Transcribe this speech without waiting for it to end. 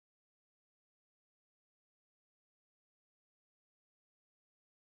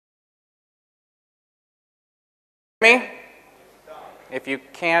Me? If you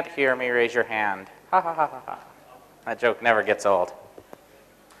can't hear me, raise your hand. Ha ha ha ha ha. That joke never gets old.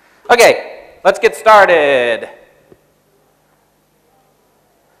 Okay, let's get started.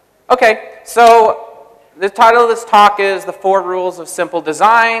 Okay, so the title of this talk is The 4 Rules of Simple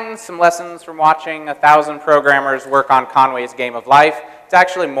Design, some lessons from watching 1,000 programmers work on Conway's Game of Life. It's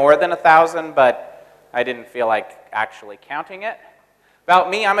actually more than 1,000, but I didn't feel like actually counting it. About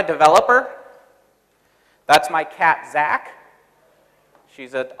me, I'm a developer. That's my cat, Zach.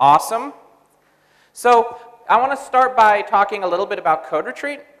 She's awesome. So I want to start by talking a little bit about Code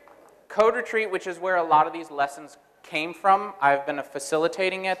Retreat. Code Retreat, which is where a lot of these lessons came from. I've been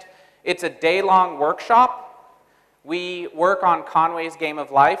facilitating it. It's a day-long workshop. We work on Conway's Game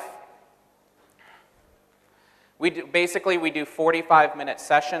of Life. Basically, we do 45-minute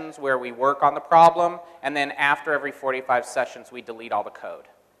sessions where we work on the problem, and then after every 45 sessions, we delete all the code.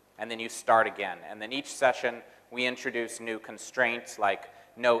 And then you start again. And then each session, we introduce new constraints like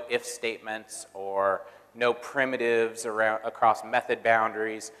no if statements or no primitives across method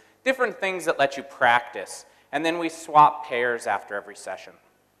boundaries, different things that let you practice. And then we swap pairs after every session.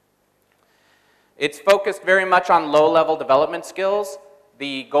 It's focused very much on low-level development skills.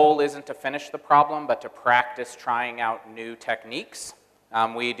 The goal isn't to finish the problem, but to practice trying out new techniques.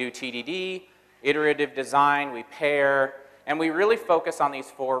 We do TDD, iterative design, we pair, and we really focus on these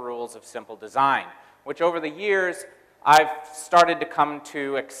 4 rules of simple design, which over the years I've started to come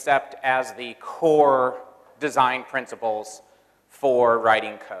to accept as the core design principles for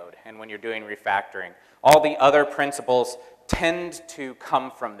writing code and when you're doing refactoring. All the other principles tend to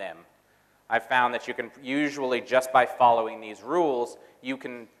come from them. I've found that you can usually, just by following these rules, you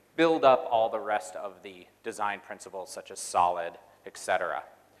can build up all the rest of the design principles, such as solid, etc.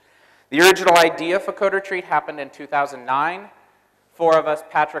 The original idea for Code Retreat happened in 2009. 4 of us,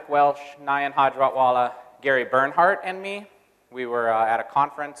 Patrick Welsh, Nayan Hajratwala, Gary Bernhardt, and me, we were at a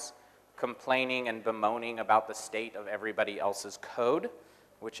conference complaining and bemoaning about the state of everybody else's code,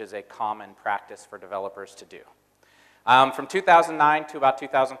 which is a common practice for developers to do. From 2009 to about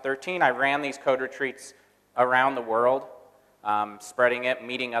 2013, I ran these Code Retreats around the world, spreading it,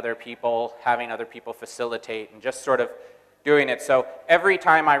 meeting other people, having other people facilitate, and just sort of doing it. So every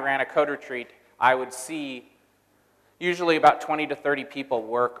time I ran a Code Retreat, I would see usually about 20 to 30 people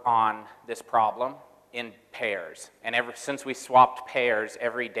work on this problem in pairs. And since we swapped pairs,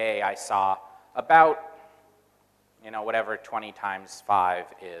 every day I saw about, whatever 20 times 5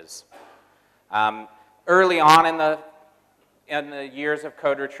 is. Early on in the years of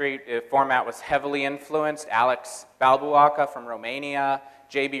Code Retreat, the format was heavily influenced. Alex Balbuaca from Romania,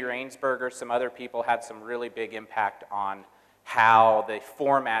 J.B. Rainsberger, some other people had some really big impact on how the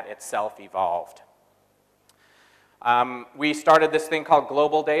format itself evolved. We started this thing called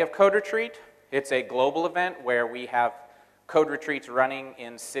Global Day of Code Retreat. It's a global event where we have Code Retreats running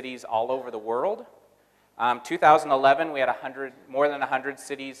in cities all over the world. 2011, we had more than 100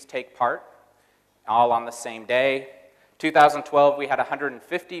 cities take part, all on the same day. 2012, we had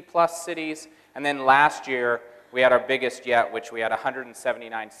 150 plus cities, and then last year, we had our biggest yet, which we had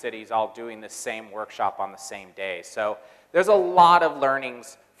 179 cities all doing the same workshop on the same day. So there's a lot of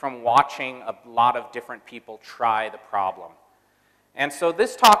learnings from watching a lot of different people try the problem. And so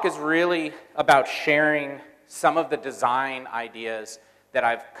this talk is really about sharing some of the design ideas that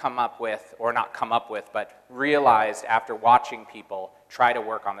I've come up with, or not come up with, but realized after watching people try to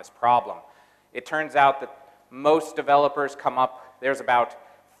work on this problem. It turns out that most developers there's about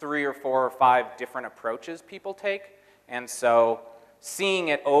 3 or 4 or 5 different approaches people take, and so seeing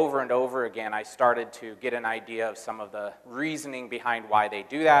it over and over again, I started to get an idea of some of the reasoning behind why they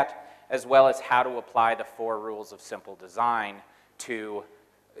do that, as well as how to apply the 4 rules of simple design to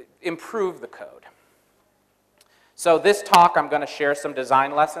improve the code. So this talk, I'm going to share some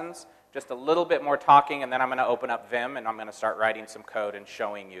design lessons, just a little bit more talking, and then I'm going to open up Vim, and I'm going to start writing some code and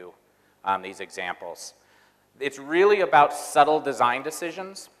showing you these examples. It's really about subtle design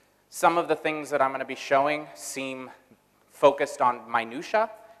decisions. Some of the things that I'm going to be showing seem focused on minutia,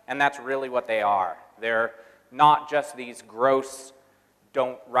 and that's really what they are. They're not just these gross,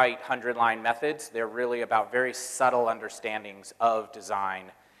 don't write 100-line methods. They're really about very subtle understandings of design,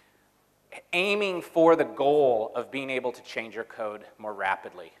 aiming for the goal of being able to change your code more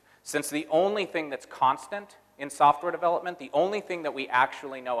rapidly. Since the only thing that's constant in software development, the only thing that we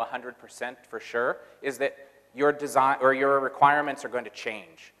actually know 100% for sure is that your design or your requirements are going to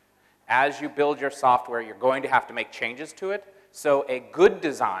change. As you build your software, you're going to have to make changes to it. So a good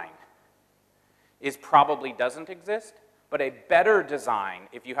design probably doesn't exist, but a better design,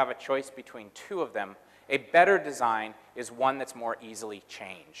 if you have a choice between 2 of them, a better design is one that's more easily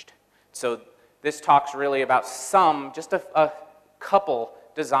changed. So This talks really about just a couple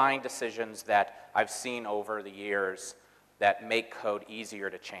design decisions that I've seen over the years that make code easier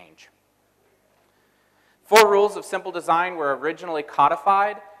to change. 4 rules of simple design were originally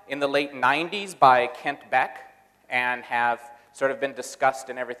codified in the late 90s by Kent Beck and have sort of been discussed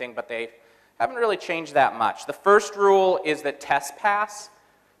and everything, but they haven't really changed that much. The first rule is that tests pass.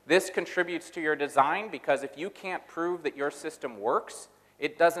 This contributes to your design because if you can't prove that your system works,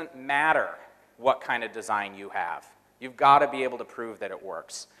 it doesn't matter what kind of design you have. You've got to be able to prove that it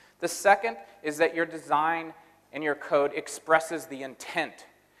works. The second is that your design and your code expresses the intent.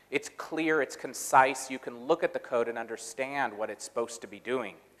 It's clear, it's concise, you can look at the code and understand what it's supposed to be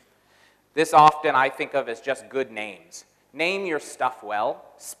doing. This often I think of as just good names. Name your stuff well,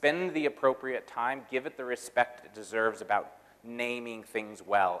 spend the appropriate time, give it the respect it deserves about naming things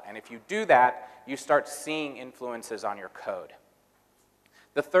well. And if you do that, you start seeing influences on your code.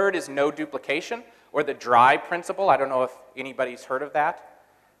 The third is no duplication, or the DRY principle. I don't know if anybody's heard of that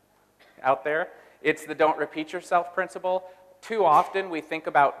out there. It's the don't repeat yourself principle. Too often we think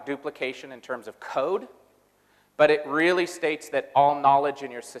about duplication in terms of code, but it really states that all knowledge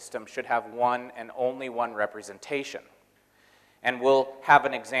in your system should have one and only one representation. And we'll have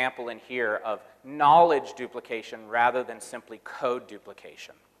an example in here of knowledge duplication rather than simply code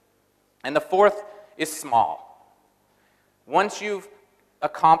duplication. And the fourth is small. Once you've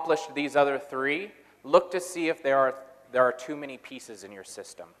accomplished these other 3, look to see if there are too many pieces in your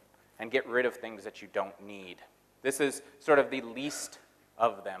system and get rid of things that you don't need. This is sort of the least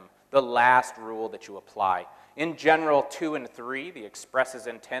of them, the last rule that you apply. In general, 2 and 3, the expresses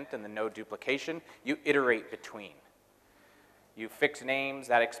intent and the no duplication, you iterate between. You fix names,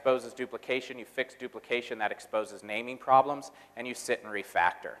 that exposes duplication. You fix duplication, that exposes naming problems. And you sit and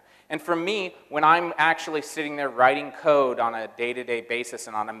refactor. And for me, when I'm actually sitting there writing code on a day-to-day basis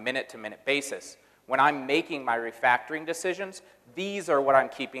and on a minute-to-minute basis, when I'm making my refactoring decisions, these are what I'm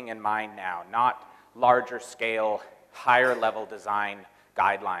keeping in mind now, not larger scale, higher level design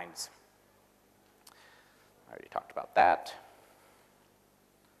guidelines. I already talked about that.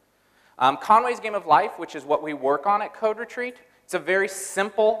 Conway's Game of Life, which is what we work on at Code Retreat, it's a very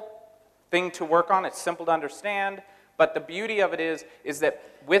simple thing to work on. It's simple to understand, but the beauty of it is that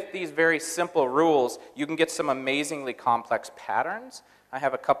with these very simple rules, you can get some amazingly complex patterns. I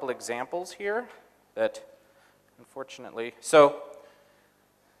have a couple examples here that, unfortunately, so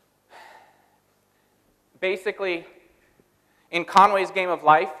basically, in Conway's Game of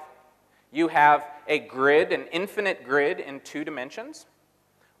Life, you have a grid, an infinite grid in 2 dimensions,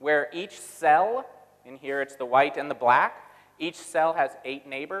 where each cell, in here it's the white and the black, each cell has 8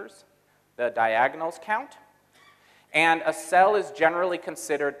 neighbors, the diagonals count, and a cell is generally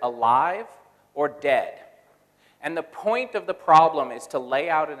considered alive or dead. And the point of the problem is to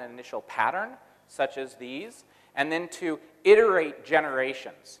lay out an initial pattern, such as these, and then to iterate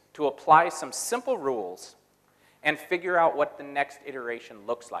generations, to apply some simple rules and figure out what the next iteration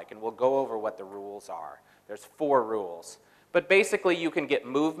looks like. And we'll go over what the rules are. There's 4 rules. But basically, you can get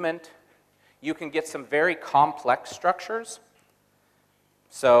movement. You can get some very complex structures.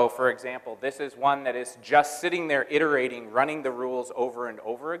 So, for example, this is one that is just sitting there iterating, running the rules over and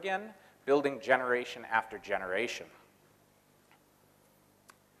over again, building generation after generation.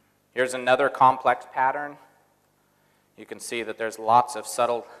 Here's another complex pattern. You can see that there's lots of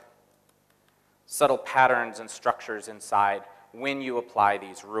subtle patterns and structures inside when you apply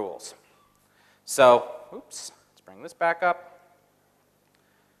these rules. So, oops, let's bring this back up.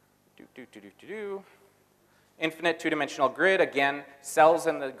 Infinite 2-dimensional grid. Again, cells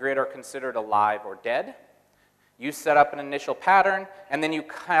in the grid are considered alive or dead. You set up an initial pattern, and then you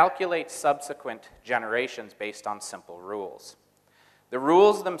calculate subsequent generations based on simple rules. The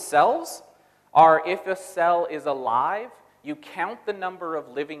rules themselves are if a cell is alive, you count the number of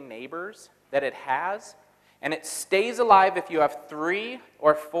living neighbors that it has, and it stays alive if you have 3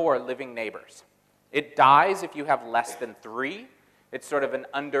 or 4 living neighbors. It dies if you have less than 3. It's sort of an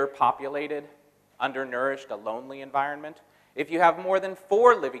underpopulated, undernourished, a lonely environment. If you have more than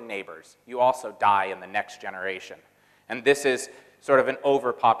 4 living neighbors, you also die in the next generation. And this is sort of an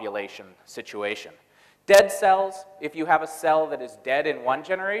overpopulation situation. Dead cells, if you have a cell that is dead in one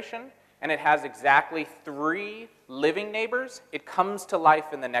generation, and it has exactly 3 living neighbors, it comes to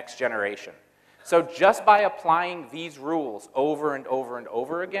life in the next generation. So just by applying these rules over and over and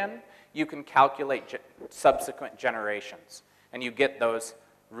over again, you can calculate subsequent generations, and you get those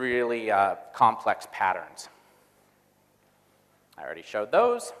really complex patterns. I already showed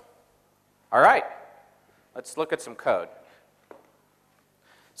those. All right, let's look at some code.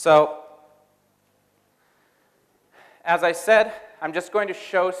 So, as I said, I'm just going to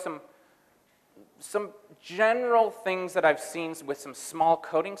show some some general things that I've seen with some small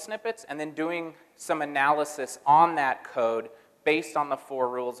coding snippets and then doing some analysis on that code based on the 4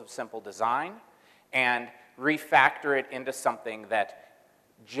 rules of simple design and refactor it into something that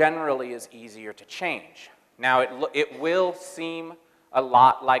generally is easier to change. Now, it will seem a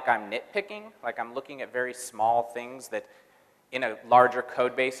lot like I'm nitpicking, like I'm looking at very small things that in a larger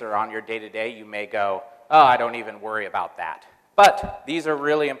code base or on your day-to-day, you may go, oh, I don't even worry about that. But these are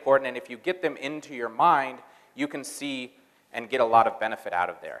really important, and if you get them into your mind, you can see and get a lot of benefit out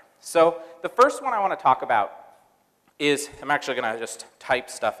of there. So the first one I want to talk about is, I'm actually going to just type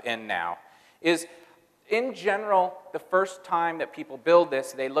stuff in now, is in general, the first time that people build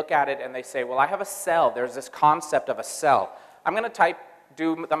this, they look at it and they say, well, I have a cell. There's this concept of a cell. I'm going to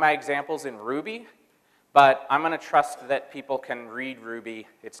do my examples in Ruby, but I'm going to trust that people can read Ruby.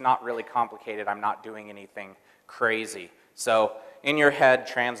 It's not really complicated. I'm not doing anything crazy. So in your head,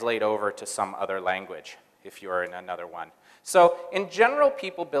 translate over to some other language if you're in another one. So in general,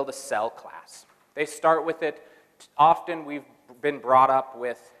 people build a cell class. They start with it. Often we've been brought up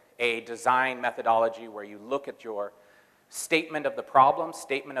with a design methodology where you look at your statement of the problem,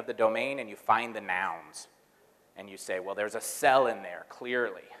 statement of the domain, and you find the nouns. And you say, well, there's a cell in there,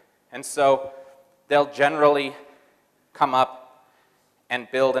 clearly. And so they'll generally come up and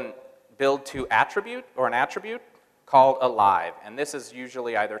build to attribute or an attribute called alive. And this is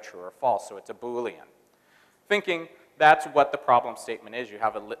usually either true or false, so it's a Boolean. Thinking that's what the problem statement is. You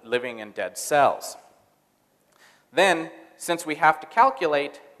have a living and dead cells. Then, since we have to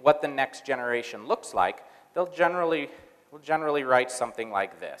calculate what the next generation looks like, we'll generally write something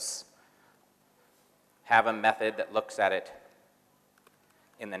like this. Have a method that looks at it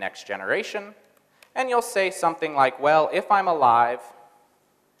in the next generation, and you'll say something like, well, if I'm alive,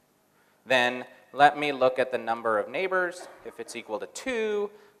 then let me look at the number of neighbors, if it's equal to 2,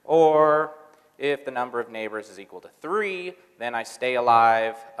 or if the number of neighbors is equal to 3, then I stay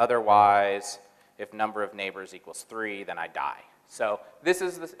alive. Otherwise, if number of neighbors equals 3, then I die. So this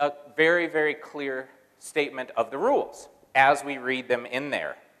is a very, very clear statement of the rules as we read them in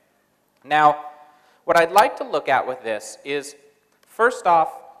there. Now, what I'd like to look at with this is, first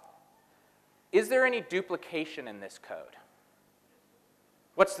off, is there any duplication in this code?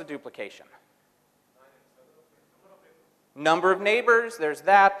 What's the duplication? Number of neighbors, there's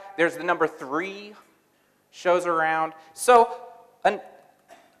that. There's the number 3 shows around. So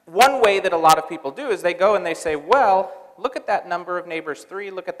one way that a lot of people do is they go and they say, well, look at that number of neighbors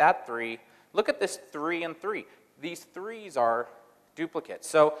 3, look at that 3, look at this 3 and 3. These 3s are duplicates.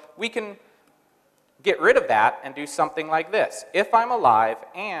 So we can get rid of that and do something like this. If I'm alive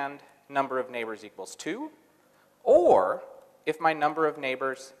and number of neighbors equals 2, or if my number of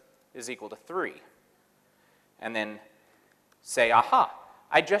neighbors is equal to 3. And then say, aha,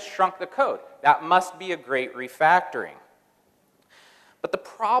 I just shrunk the code. That must be a great refactoring. But the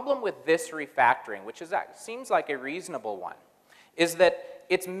problem with this refactoring, which seems like a reasonable one, is that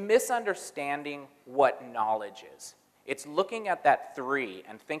it's misunderstanding what knowledge is. It's looking at that 3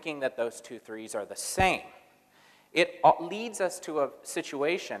 and thinking that those 2 3s are the same. It leads us to a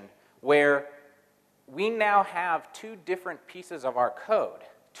situation where we now have 2 different pieces of our code,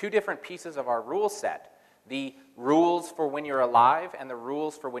 2 different pieces of our rule set, the rules for when you're alive and the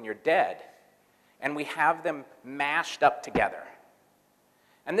rules for when you're dead, and we have them mashed up together.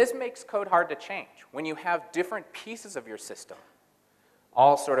 And this makes code hard to change when you have different pieces of your system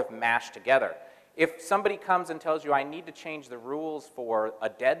all sort of mashed together. If somebody comes and tells you, I need to change the rules for a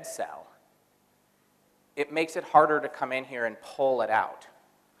dead cell, it makes it harder to come in here and pull it out.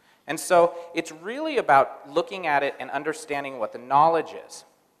 And so it's really about looking at it and understanding what the knowledge is.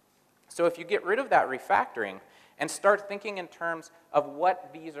 So if you get rid of that refactoring and start thinking in terms of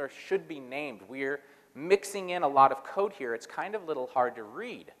what these should be named, we're mixing in a lot of code here. It's kind of a little hard to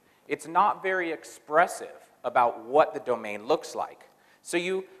read. It's not very expressive about what the domain looks like. So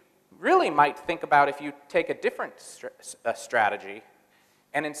you really might think about if you take a different strategy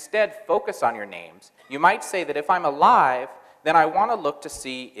and instead focus on your names. You might say that if I'm alive, then I want to look to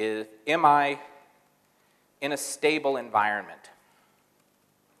see am I in a stable environment.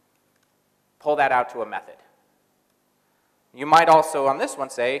 Pull that out to a method. You might also on this one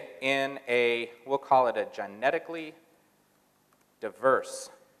say we'll call it a genetically diverse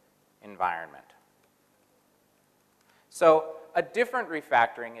environment. So a different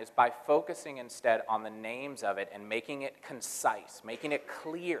refactoring is by focusing instead on the names of it and making it concise, making it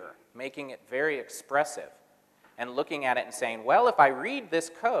clear, making it very expressive, and looking at it and saying, well, if I read this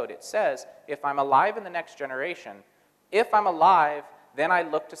code, it says, if I'm alive in the next generation, if I'm alive, then I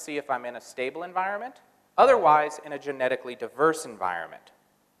look to see if I'm in a stable environment, otherwise in a genetically diverse environment.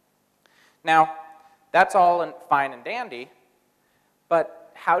 Now, That's all fine and dandy,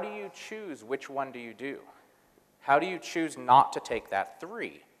 but how do you choose which one do you do? How do you choose not to take that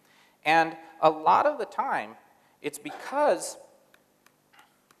 3? And a lot of the time, it's because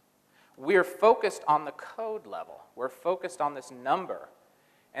we're focused on the code level. We're focused on this number.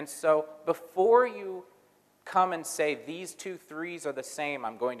 And so before you come and say, these 2 3s are the same,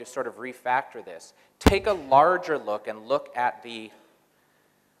 I'm going to sort of refactor this, take a larger look and look at a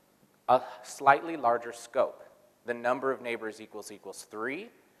slightly larger scope. The number of neighbors equals 3,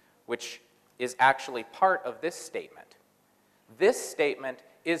 which is actually part of this statement. This statement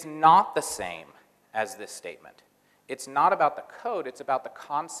is not the same as this statement. It's not about the code, it's about the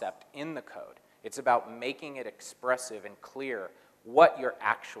concept in the code. It's about making it expressive and clear what you're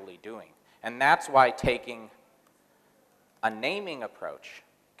actually doing. And that's why taking a naming approach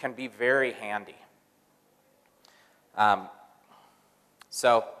can be very handy.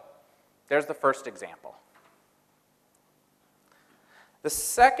 So there's the first example. The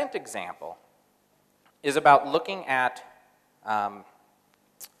second example is about looking at, so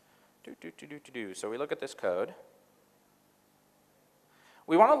we look at this code.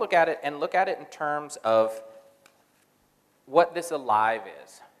 We want to look at it in terms of what this alive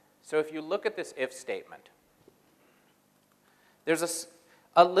is. So if you look at this if statement, there's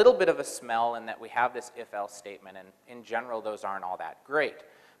a little bit of a smell in that we have this if-else statement, and in general, those aren't all that great.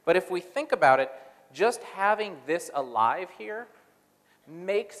 But if we think about it, just having this alive here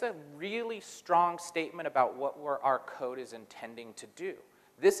makes a really strong statement about what our code is intending to do.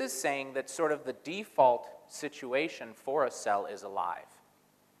 This is saying that sort of the default situation for a cell is alive.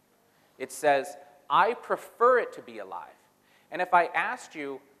 It says, I prefer it to be alive. And if I asked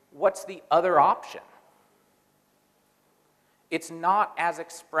you, what's the other option? It's not as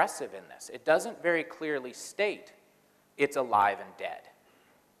expressive in this. It doesn't very clearly state it's alive and dead.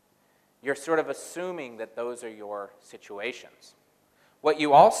 You're sort of assuming that those are your situations. What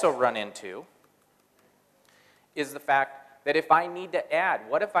you also run into is the fact that if I need to add,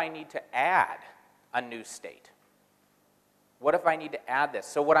 what if I need to add a new state? What if I need to add this?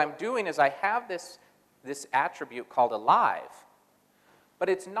 So what I'm doing is I have this attribute called alive, but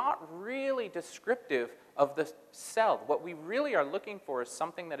it's not really descriptive of the cell. What we really are looking for is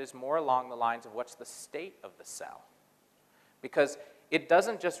something that is more along the lines of what's the state of the cell. Because it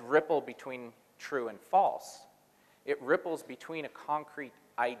doesn't just ripple between true and false. It ripples between a concrete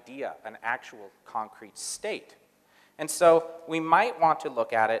idea, an actual concrete state. And so we might want to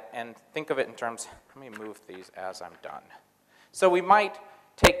look at it and think of it in terms, let me move these as I'm done. So we might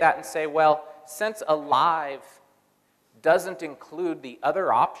take that and say, well, since alive doesn't include the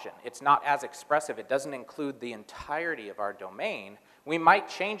other option, it's not as expressive, it doesn't include the entirety of our domain, we might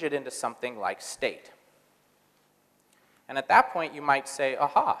change it into something like state. And at that point, you might say,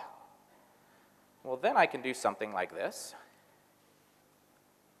 aha, well, then I can do something like this.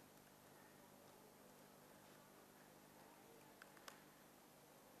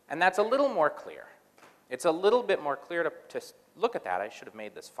 And that's a little more clear. It's a little bit more clear to look at that. I should have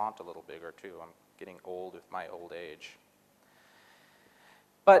made this font a little bigger, too. I'm getting old with my old age.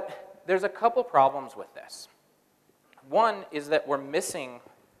 But there's a couple problems with this. One is that we're missing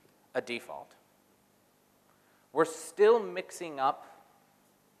a default. We're still mixing up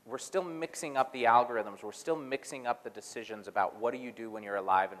the algorithms. We're still mixing up the decisions about what do you do when you're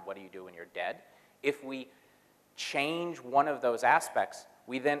alive and what do you do when you're dead. If we change one of those aspects,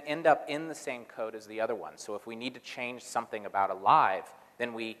 we then end up in the same code as the other one. So if we need to change something about alive,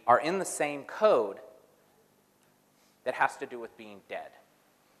 then we are in the same code that has to do with being dead.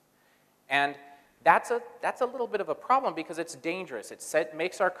 And that's a little bit of a problem because it's dangerous. It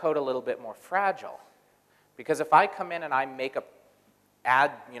makes our code a little bit more fragile. Because if I come in and I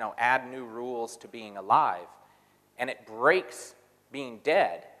add new rules to being alive, and it breaks being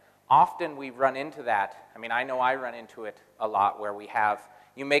dead, often we run into that. I mean, I know I run into it a lot where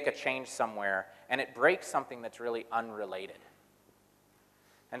you make a change somewhere, and it breaks something that's really unrelated.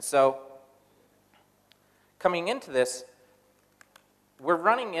 And so, coming into this, we're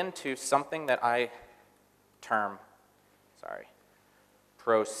running into something that I term,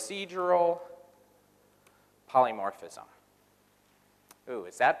 procedural polymorphism. Ooh,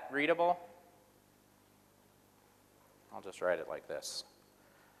 is that readable? I'll just write it like this.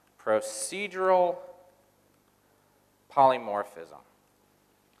 Procedural polymorphism.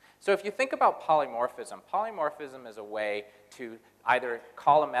 So if you think about polymorphism is a way to either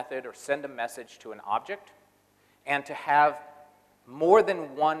call a method or send a message to an object and to have more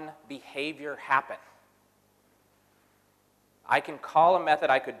than one behavior happen. I can call a method,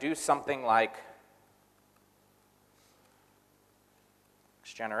 I could do something like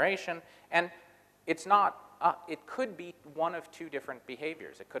generation, and it's not, it could be one of two different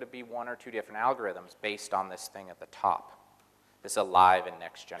behaviors. It could be one or two different algorithms based on this thing at the top, this alive and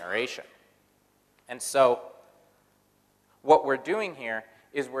next generation. And so what we're doing here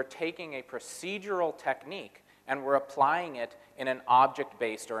is we're taking a procedural technique and we're applying it in an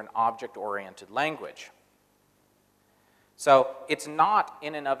object-based or an object-oriented language. So it's not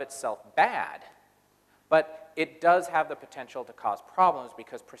in and of itself bad, but it does have the potential to cause problems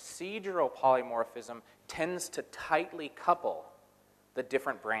because procedural polymorphism tends to tightly couple the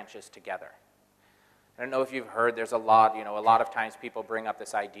different branches together. I don't know if you've heard, there's a lot of times people bring up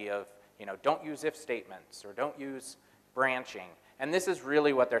this idea of, don't use if statements or don't use branching. And this is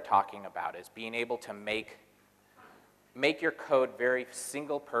really what they're talking about, is being able to make your code very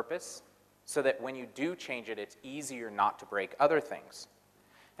single purpose so that when you do change it, it's easier not to break other things.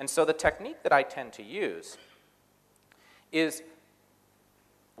 And so the technique that I tend to use is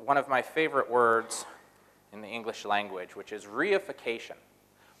one of my favorite words in the English language, which is reification.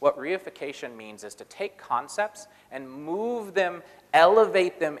 What reification means is to take concepts and move them,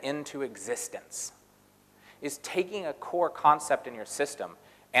 elevate them into existence. Is taking a core concept in your system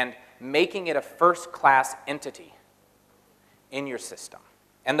and making it a first-class entity in your system.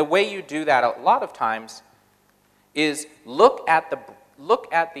 And the way you do that a lot of times is look at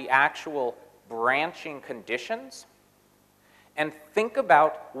the actual branching conditions and think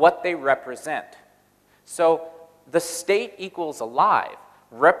about what they represent. So the state equals alive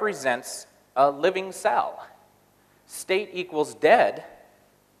represents a living cell. State equals dead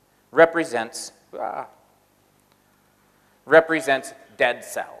represents dead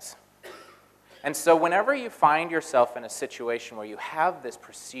cells. And so whenever you find yourself in a situation where you have this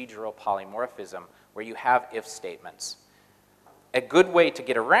procedural polymorphism, where you have if statements, a good way to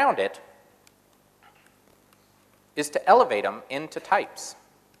get around it is to elevate them into types.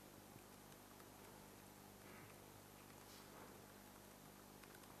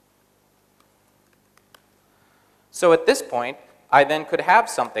 So at this point, I then could have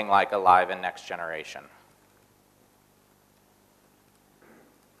something like alive and next generation.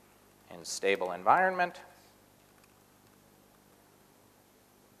 In stable environment,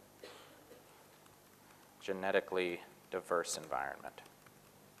 genetically diverse environment.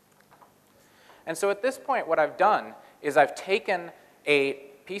 And so at this point, what I've done is I've taken a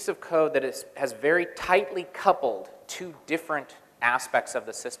piece of code that has very tightly coupled two different aspects of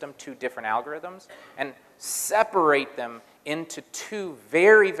the system, two different algorithms, and separate them into two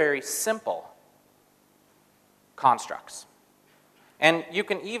very, very simple constructs. And you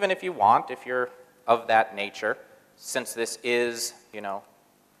can even, if you want, if you're of that nature, since this is,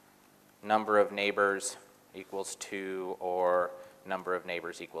 number of neighbors equals 2 or number of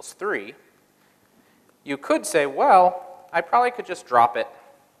neighbors equals 3, you could say, well, I probably could just drop it,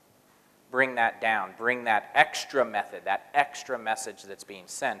 bring that down, bring that extra method, that extra message that's being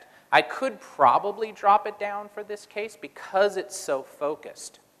sent. I could probably drop it down for this case because it's so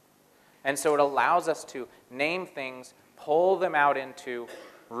focused. And so it allows us to name things, pull them out into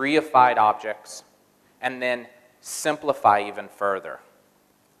reified objects, and then simplify even further.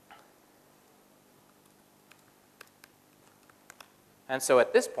 And so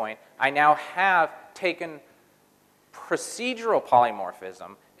at this point, I now have taken procedural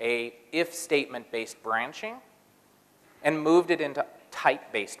polymorphism, a if statement-based branching, and moved it into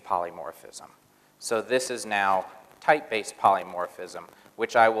type-based polymorphism. So this is now type-based polymorphism,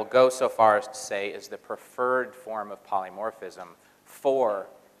 which I will go so far as to say is the preferred form of polymorphism for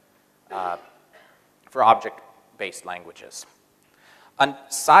object-based languages. A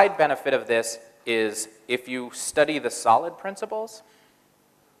side benefit of this is if you study the solid principles,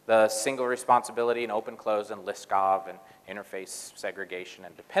 the single responsibility and open close and Liskov and interface segregation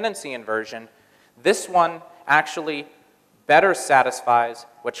and dependency inversion, this one actually better satisfies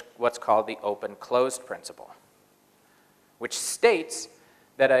what's called the open closed principle, which states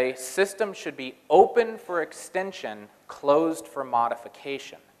that a system should be open for extension, closed for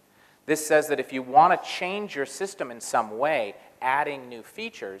modification. This says that if you want to change your system in some way, adding new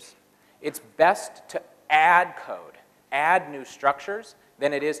features, it's best to add code, add new structures,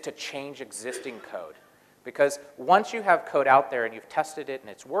 than it is to change existing code. Because once you have code out there and you've tested it and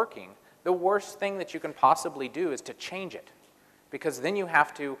it's working, the worst thing that you can possibly do is to change it. Because then you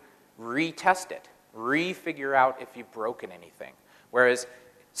have to retest it, refigure out if you've broken anything. Whereas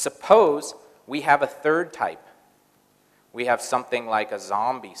suppose we have a third type. We have something like a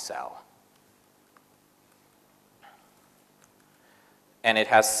zombie cell. And it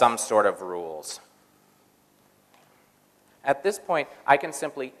has some sort of rules. At this point, I can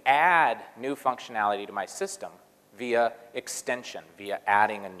simply add new functionality to my system via extension, via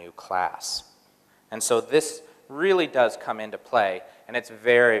adding a new class. And so this really does come into play, and it's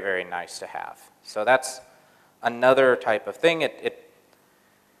very, very nice to have. So that's another type of thing. It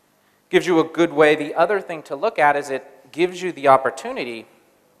gives you a good way. The other thing to look at is it gives you the opportunity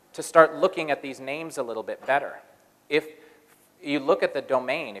to start looking at these names a little bit better. If you look at the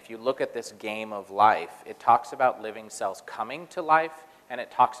domain, if you look at this game of life, it talks about living cells coming to life, and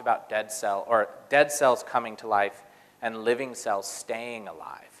it talks about dead cells coming to life and living cells staying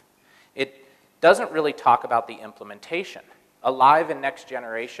alive. It doesn't really talk about the implementation. Alive and next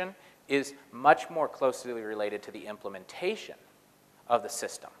generation is much more closely related to the implementation of the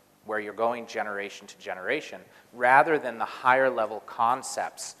system, where you're going generation to generation, rather than the higher level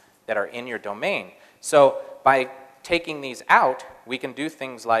concepts that are in your domain. So by taking these out, we can do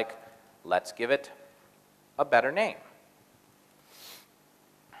things like, let's give it a better name.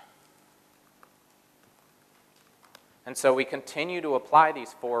 And so we continue to apply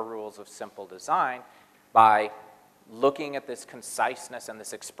these 4 rules of simple design by looking at this conciseness and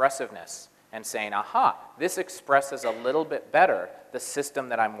this expressiveness and saying, aha, this expresses a little bit better the system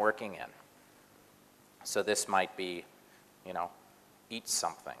that I'm working in. So this might be, eat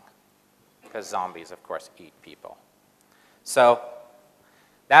something, because zombies, of course, eat people. So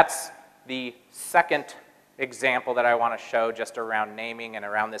that's the second example that I want to show, just around naming and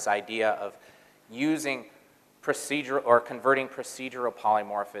around this idea of using procedural or converting procedural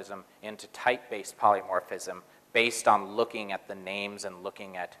polymorphism into type-based polymorphism based on looking at the names and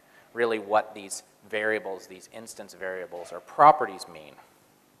looking at really what these variables, these instance variables or properties mean.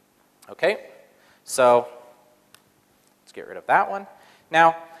 Okay, so let's get rid of that one.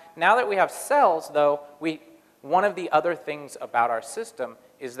 Now that we have cells, though, one of the other things about our system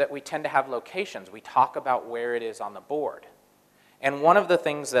is that we tend to have locations. We talk about where it is on the board. And one of the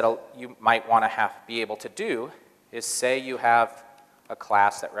things that you might want to be able to do is say you have a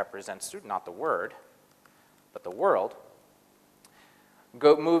class that represents, not the word, but the world.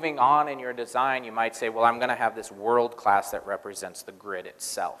 Moving on in your design, you might say, well, I'm going to have this world class that represents the grid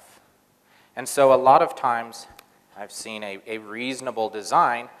itself. And so a lot of times, I've seen a reasonable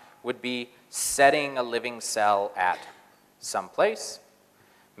design would be setting a living cell at some place,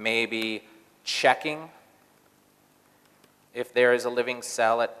 maybe checking if there is a living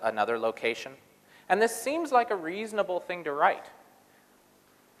cell at another location. And this seems like a reasonable thing to write.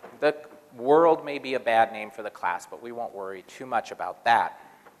 The world may be a bad name for the class, but we won't worry too much about that.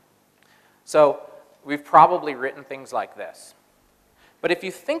 So we've probably written things like this. But if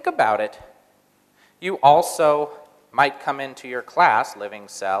you think about it, you also might come into your class, living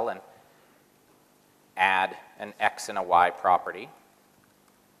cell, and add an X and a Y property.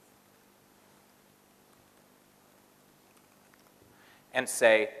 And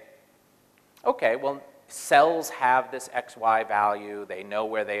say, okay, well, cells have this XY value. They know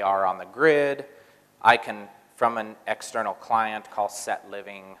where they are on the grid. I can, from an external client, call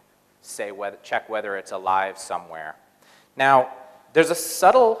setLiving, check whether it's alive somewhere. Now, there's a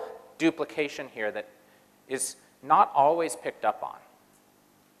subtle duplication here that is not always picked up on.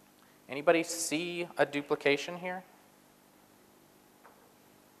 Anybody see a duplication here?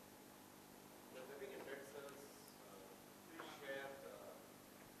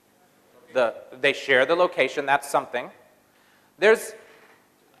 They share the location, that's something. There's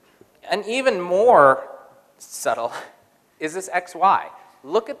an even more subtle is this XY.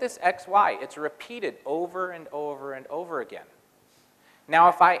 Look at this XY. It's repeated over and over and over again. Now,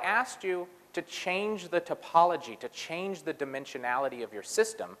 if I asked you to change the topology, to change the dimensionality of your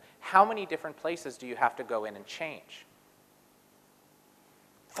system, how many different places do you have to go in and change?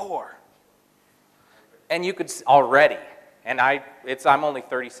 4. And you could already. And I'm only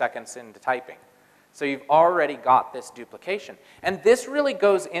 30 seconds into typing. So you've already got this duplication. And this really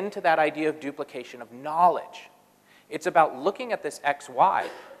goes into that idea of duplication of knowledge. It's about looking at this XY.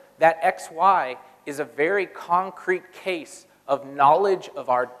 That XY is a very concrete case of knowledge of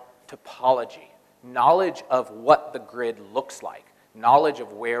our topology, knowledge of what the grid looks like, knowledge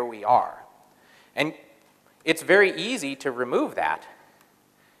of where we are. And it's very easy to remove that.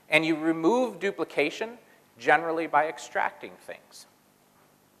 And you remove duplication generally by extracting things.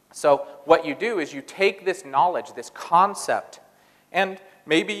 So what you do is you take this knowledge, this concept, and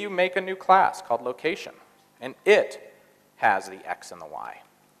maybe you make a new class called location, and it has the X and the Y.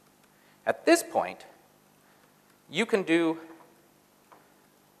 At this point, you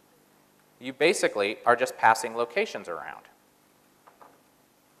basically are just passing locations around.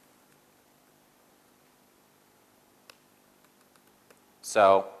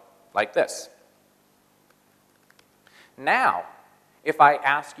 So, like this. Now, if I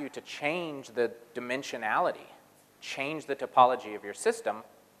ask you to change the dimensionality, change the topology of your system,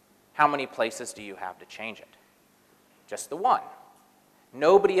 How many places do you have to change it? Just the one.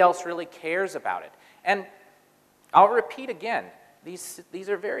 Nobody else really cares about it. And I'll repeat again, these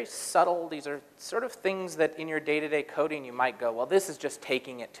are very subtle. These are sort of things that in your day-to-day coding you might go, well, this is just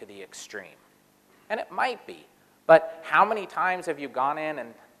taking it to the extreme. And it might be. But how many times have you gone in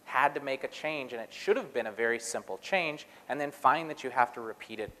and had to make a change, and it should have been a very simple change, and then find that you have to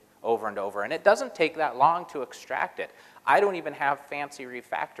repeat it over and over? And it doesn't take that long to extract it. I don't even have fancy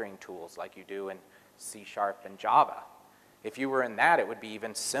refactoring tools like you do in C# and Java. If you were in that, it would be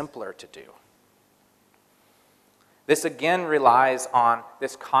even simpler to do. This again relies on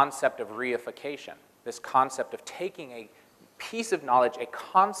this concept of reification, this concept of taking a piece of knowledge, a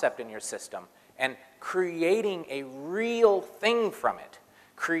concept in your system, and creating a real thing from it,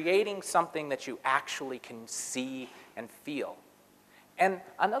 creating something that you actually can see and feel. And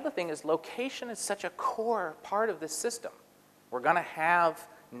another thing is location is such a core part of this system. We're going to have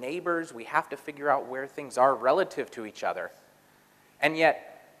neighbors. We have to figure out where things are relative to each other. And yet,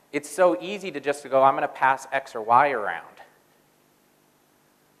 it's so easy to just go, I'm going to pass X or Y around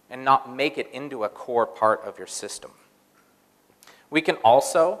and not make it into a core part of your system. We can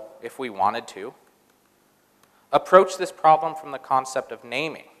also, if we wanted to, approach this problem from the concept of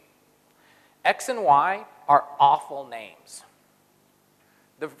naming. X and Y are awful names.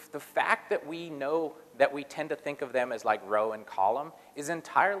 The fact that we know that we tend to think of them as like row and column is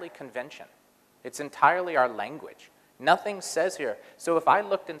entirely convention. It's entirely our language. Nothing says here. So if I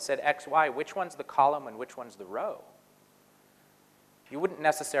looked and said X, Y, which one's the column and which one's the row? You wouldn't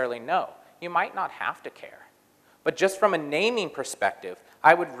necessarily know. You might not have to care. But just from a naming perspective,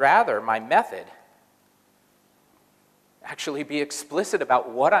 I would rather my method actually be explicit about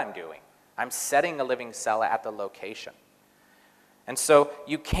what I'm doing. I'm setting a living cell at the location. And so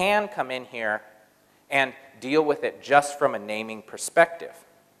you can come in here and deal with it just from a naming perspective.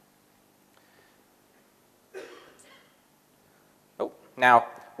 Now,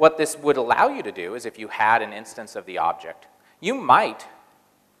 what this would allow you to do is if you had an instance of the object, you might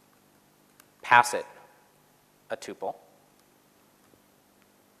pass it a tuple.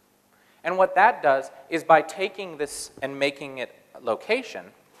 And what that does is by taking this and making it a location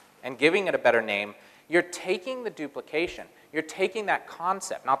and giving it a better name, you're taking the duplication. You're taking that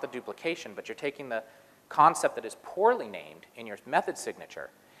concept, not the duplication, but you're taking the concept that is poorly named in your method signature,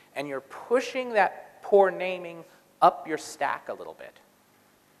 and you're pushing that poor naming up your stack a little bit.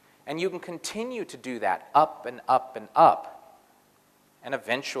 And you can continue to do that up and up and up. And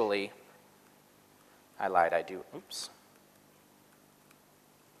eventually,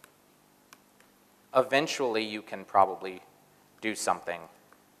 eventually you can probably do something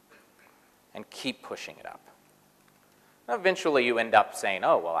and keep pushing it up. Eventually you end up saying,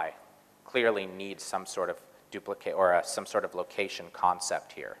 oh, well, I clearly need some sort of duplicate or some sort of location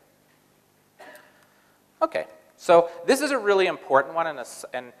concept here. Okay, so this is a really important one,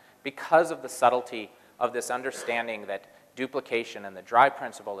 and because of the subtlety of this understanding that duplication and the dry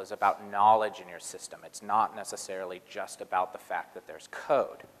principle is about knowledge in your system. It's not necessarily just about the fact that there's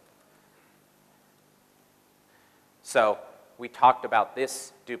code. So we talked about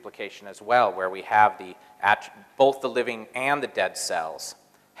this duplication as well, where we have both the living and the dead cells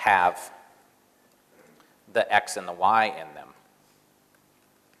have the X and the Y in them.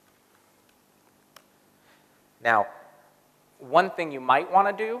 Now, one thing you might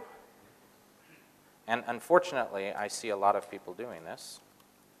want to do, and unfortunately I see a lot of people doing this,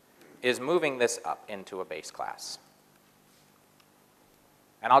 is moving this up into a base class.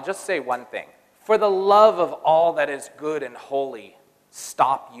 And I'll just say one thing. For the love of all that is good and holy,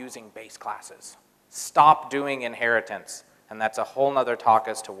 stop using base classes. Stop doing inheritance. And that's a whole nother talk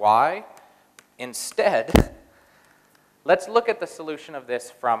as to why. Instead, let's look at the solution of this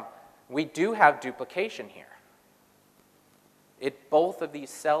from, we do have duplication here. Both of these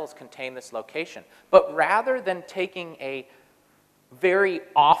cells contain this location. But rather than taking a very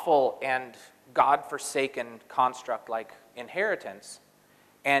awful and God-forsaken construct like inheritance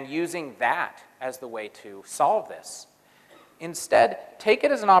and using that as the way to solve this, instead, take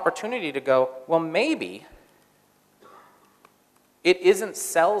it as an opportunity to go, well, maybe it isn't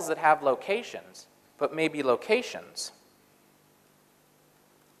cells that have locations, but maybe locations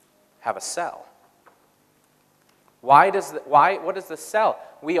have a cell. What is the cell?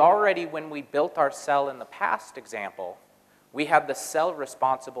 We already, when we built our cell in the past example, we had the cell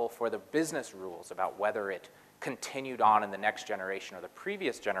responsible for the business rules about whether it continued on in the next generation or the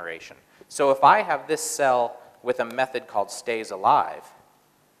previous generation. So if I have this cell with a method called stays alive,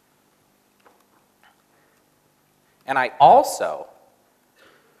 and I also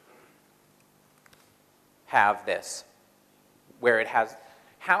have this, where it has,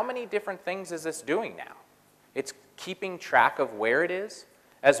 how many different things is this doing now? It's keeping track of where it is,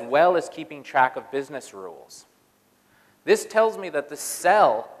 as well as keeping track of business rules. This tells me that the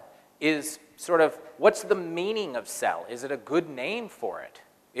cell is sort of, what's the meaning of cell? Is it a good name for it?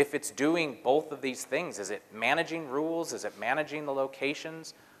 If it's doing both of these things, is it managing rules? Is it managing the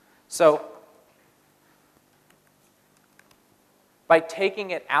locations? So by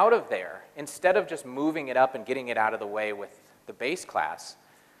taking it out of there, instead of just moving it up and getting it out of the way with the base class,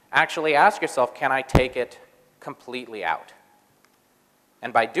 actually ask yourself, can I take it completely out?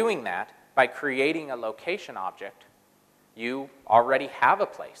 And by doing that, by creating a location object, you already have a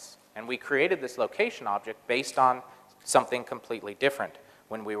place. And we created this location object based on something completely different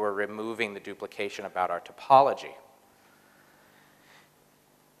when we were removing the duplication about our topology.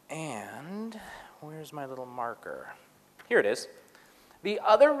 And where's my little marker? Here it is. The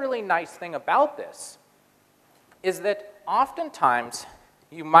other really nice thing about this is that oftentimes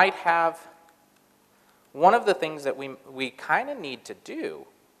you might have one of the things that we kind of need to do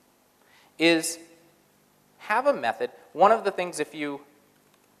is have a method. One of the things, if you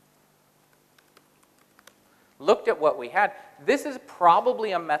looked at what we had, this is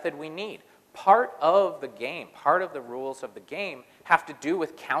probably a method we need. Part of the game, part of the rules of the game have to do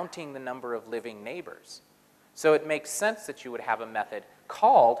with counting the number of living neighbors. So it makes sense that you would have a method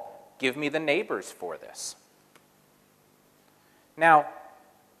called give me the neighbors for this. Now,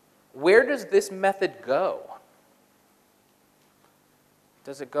 where does this method go?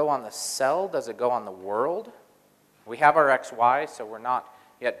 Does it go on the cell? Does it go on the world? We have our XY, so we're not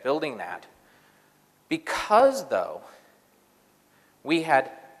yet building that. Because, though, we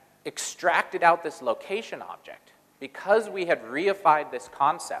had extracted out this location object, because we had reified this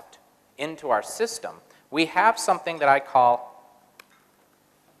concept into our system, we have something that I call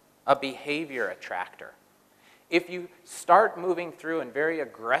a behavior attractor. If you start moving through and very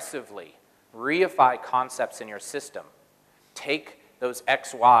aggressively reify concepts in your system, take those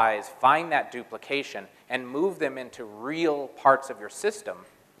XYs, find that duplication, and move them into real parts of your system,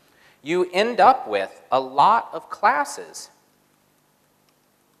 you end up with a lot of classes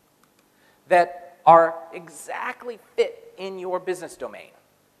that are exactly fit in your business domain.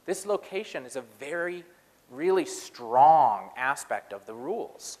 This location is a really strong aspect of the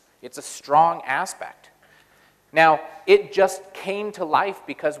rules. It's a strong aspect. Now, it just came to life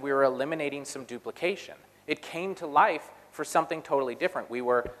because we were eliminating some duplication. It came to life for something totally different. We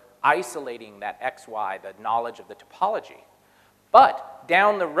were isolating that XY, the knowledge of the topology. But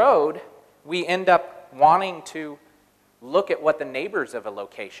down the road, we end up wanting to look at what the neighbors of a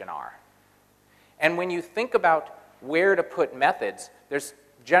location are. And when you think about where to put methods, there's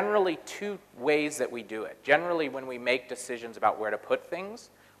generally two ways that we do it. Generally, when we make decisions about where to put things,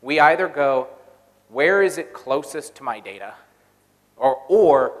 we either go, where is it closest to my data?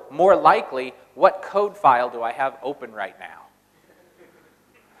 Or more likely, what code file do I have open right now?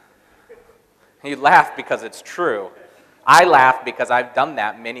 You laugh because it's true. I laugh because I've done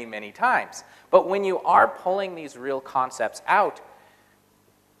that many, many times. But when you are pulling these real concepts out,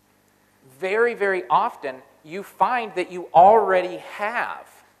 very, very often you find that you already have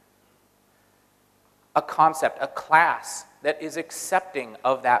a concept, a class that is accepting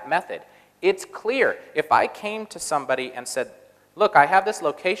of that method. It's clear. If I came to somebody and said, look, I have this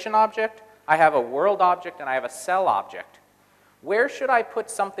location object, I have a world object, and I have a cell object. Where should I put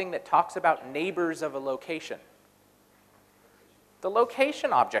something that talks about neighbors of a location? The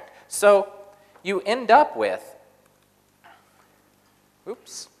location object. So you end up with,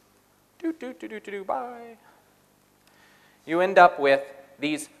 oops, bye. You end up with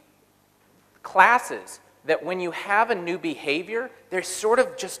these classes that when you have a new behavior, they're sort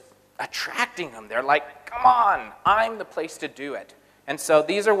of just attracting them. They're like, come on, I'm the place to do it. And so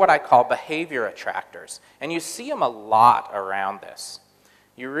these are what I call behavior attractors. And you see them a lot around this.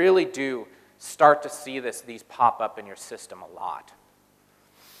 You really do start to see these pop up in your system a lot.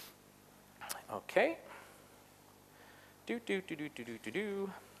 Okay.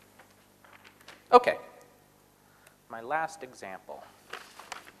 Okay. My last example.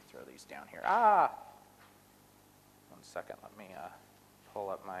 Throw these down here. 1 second. Let me pull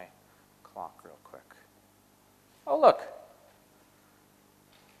up my clock real quick. Oh, look.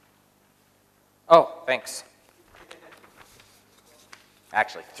 Oh, thanks. I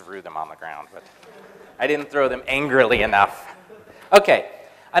actually threw them on the ground, but I didn't throw them angrily enough. Okay,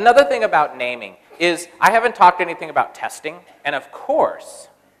 another thing about naming is I haven't talked anything about testing, and of course,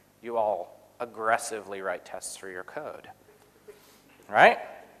 you all aggressively write tests for your code, right?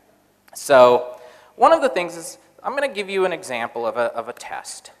 So one of the things is I'm going to give you an example of a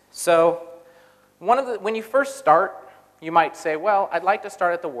test. So when you first start, you might say, well, I'd like to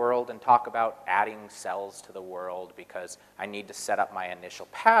start at the world and talk about adding cells to the world because I need to set up my initial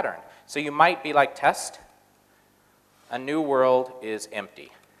pattern. So you might be like, test, a new world is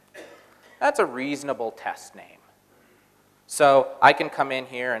empty. That's a reasonable test name. So I can come in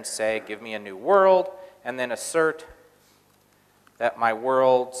here and say, give me a new world, and then assert that my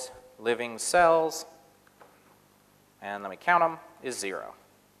world's living cells, and let me count them, is 0.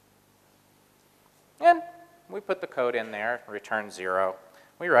 And we put the code in there, return 0.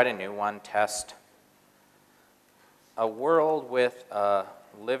 We write a new one, test. A world with a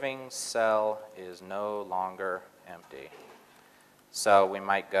living cell is no longer empty. So we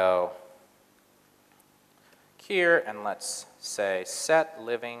might go here, and let's say set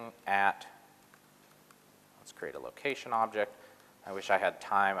living at, let's create a location object. I wish I had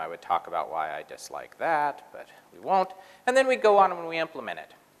time, I would talk about why I dislike that, but we won't. And then we go on when we implement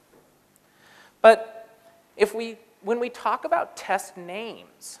it. But when we talk about test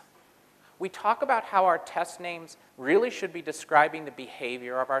names, we talk about how our test names really should be describing the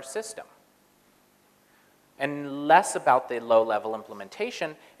behavior of our system and less about the low-level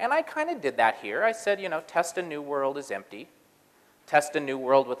implementation. And I kind of did that here. I said, test a new world is empty. Test a new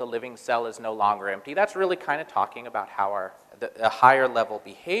world with a living cell is no longer empty. That's really kind of talking about how the higher-level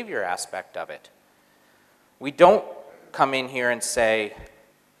behavior aspect of it. We don't come in here and say,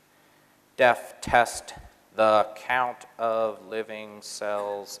 def test the count of living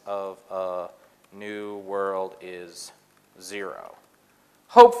cells of a new world is 0.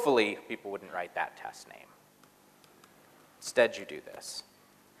 Hopefully, people wouldn't write that test name. Instead, you do this.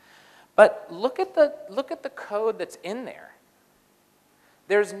 But look at the code that's in there.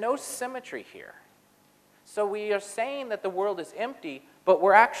 There's no symmetry here. So we are saying that the world is empty, but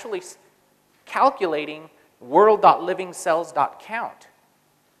we're actually calculating world.livingcells.count.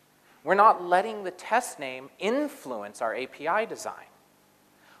 We're not letting the test name influence our API design.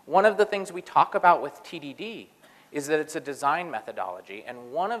 One of the things we talk about with TDD is that it's a design methodology,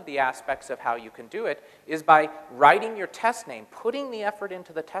 and one of the aspects of how you can do it is by writing your test name, putting the effort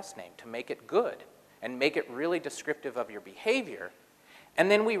into the test name to make it good and make it really descriptive of your behavior, and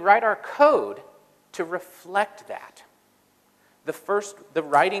then we write our code to reflect that. The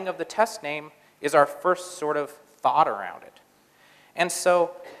writing of the test name is our first sort of thought around it. And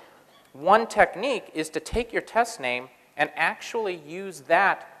so one technique is to take your test name and actually use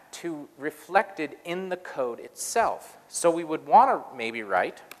that to reflect it in the code itself. So we would want to maybe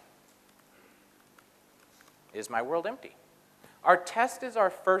write, is my world empty? Our test is our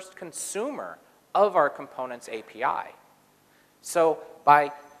first consumer of our component's API. So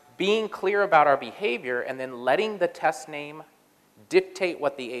by being clear about our behavior and then letting the test name dictate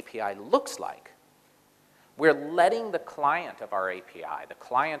what the API looks like, we're letting the client of our API, the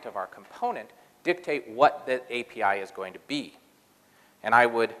client of our component, dictate what the API is going to be. And I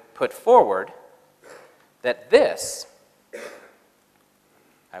would put forward that this,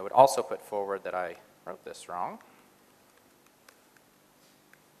 I would also put forward that I wrote this wrong.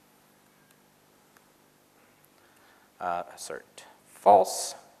 Assert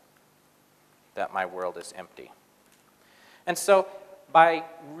false, that my world is empty. And so by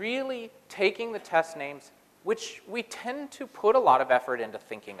really taking the test names, which we tend to put a lot of effort into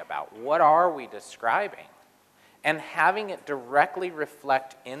thinking about, what are we describing, and having it directly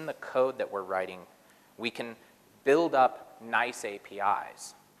reflect in the code that we're writing, we can build up nice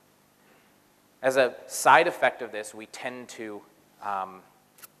APIs. As a side effect of this, we tend to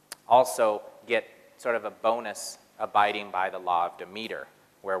also get sort of a bonus abiding by the law of Demeter,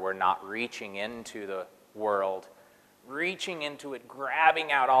 where we're not reaching into the world, reaching into it,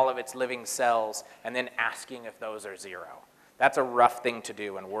 grabbing out all of its living cells, and then asking if those are 0. That's a rough thing to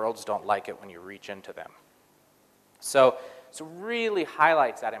do, and worlds don't like it when you reach into them. So really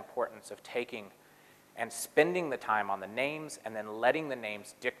highlights that importance of taking and spending the time on the names and then letting the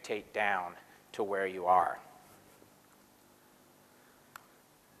names dictate down to where you are.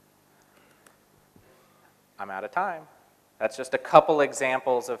 I'm out of time. That's just a couple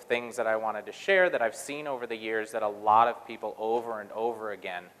examples of things that I wanted to share that I've seen over the years that a lot of people over and over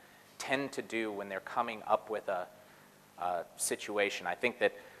again tend to do when they're coming up with a situation. I think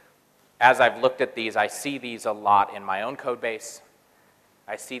that as I've looked at these, I see these a lot in my own code base.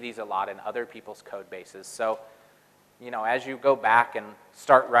 I see these a lot in other people's code bases. So, as you go back and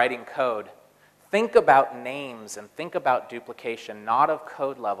start writing code, think about names and think about duplication, not of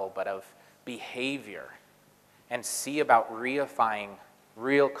code level, but of behavior, and see about reifying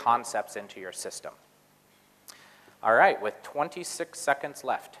real concepts into your system. All right, with 26 seconds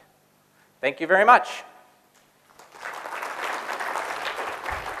left. Thank you very much.